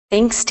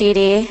Thanks, Dee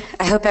Dee.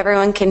 I hope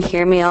everyone can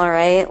hear me all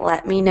right.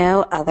 Let me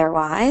know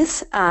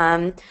otherwise.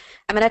 I'm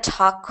going to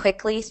talk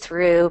quickly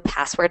through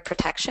password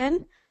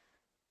protection.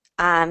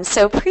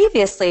 So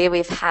previously,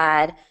 we've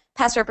had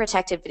password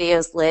protected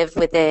videos live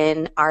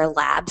within our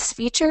labs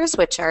features,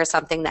 which are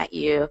something that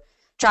you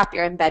drop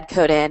your embed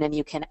code in and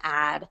you can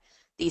add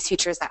these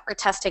features that we're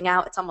testing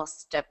out. It's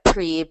almost a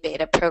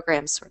pre-beta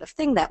program sort of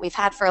thing that we've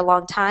had for a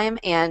long time.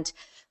 And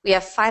we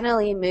have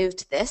finally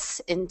moved this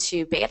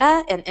into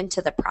beta and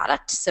into the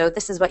product. So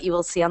this is what you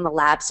will see on the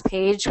labs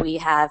page. We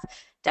have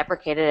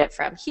deprecated it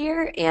from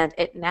here, and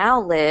it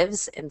now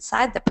lives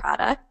inside the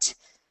product,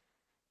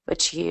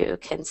 which you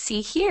can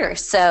see here.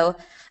 So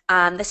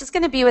this is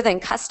going to be within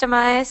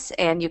Customize,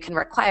 and you can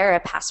require a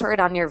password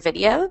on your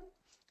video.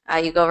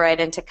 You go right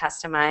into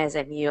Customize,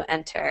 and you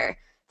enter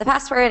the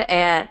password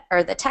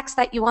or the text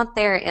that you want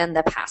there and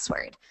the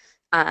password.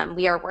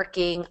 We are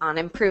working on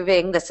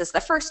improving. This is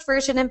the first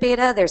version in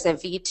beta. There's a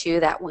V2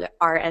 that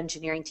our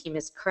engineering team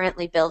is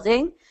currently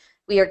building.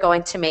 We are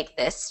going to make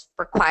this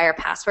require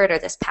password, or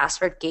this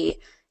password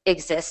gate,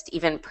 exist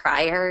even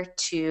prior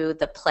to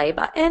the play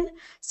button.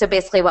 So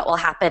basically what will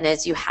happen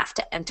is you have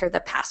to enter the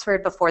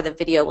password before the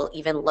video will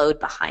even load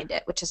behind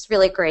it, which is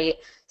really great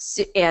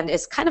and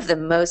is kind of the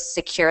most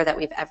secure that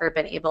we've ever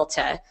been able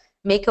to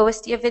make a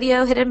Wistia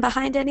video hidden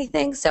behind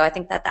anything. So I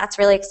think that that's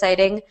really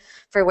exciting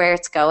for where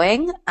it's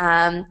going.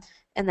 And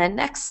then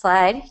next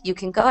slide, you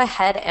can go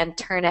ahead and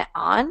turn it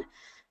on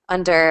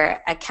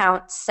under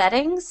account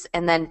settings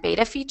and then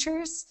beta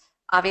features.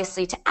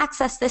 Obviously, to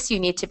access this, you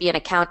need to be an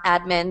account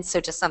admin, so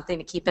just something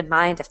to keep in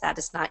mind. If that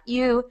is not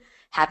you,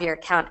 have your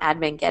account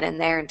admin get in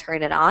there and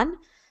turn it on.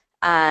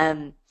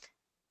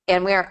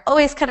 And we're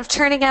always kind of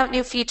churning out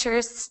new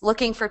features,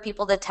 looking for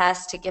people to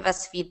test, to give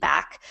us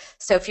feedback.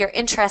 So if you're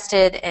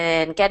interested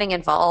in getting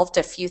involved,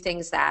 a few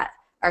things that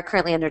are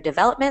currently under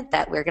development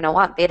that we're going to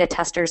want beta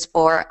testers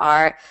for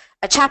are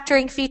a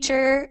chaptering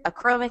feature, a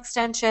Chrome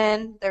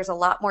extension. There's a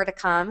lot more to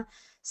come.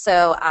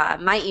 So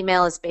my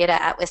email is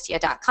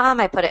beta@wistia.com.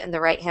 I put it in the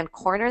right-hand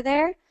corner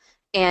there.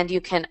 And you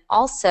can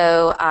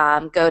also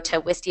go to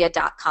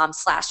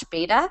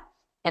wistia.com/beta.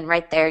 And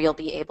right there, you'll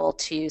be able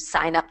to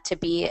sign up to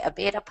be a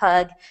beta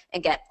pug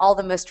and get all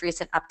the most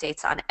recent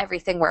updates on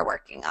everything we're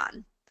working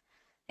on.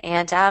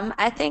 And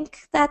I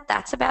think that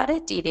that's about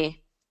it, Dee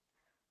Dee.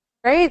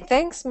 Great,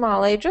 thanks,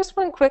 Molly. Just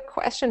one quick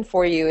question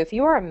for you. If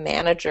you are a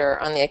manager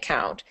on the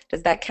account,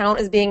 does that count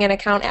as being an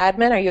account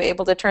admin? Are you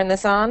able to turn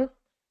this on?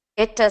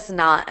 It does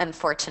not,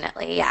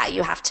 unfortunately. Yeah,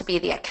 you have to be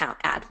the account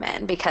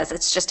admin because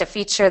it's just a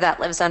feature that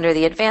lives under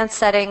the advanced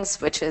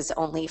settings, which is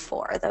only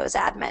for those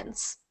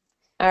admins.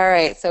 All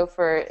right, so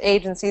for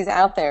agencies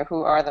out there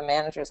who are the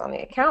managers on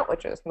the account,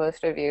 which is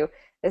most of you,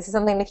 this is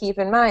something to keep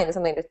in mind. It's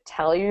something to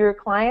tell your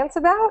clients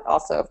about.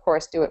 Also, of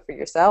course, do it for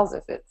yourselves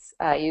if it's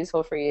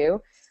useful for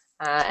you,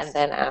 and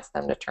then ask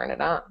them to turn it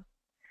on.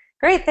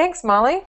 Great, thanks, Molly.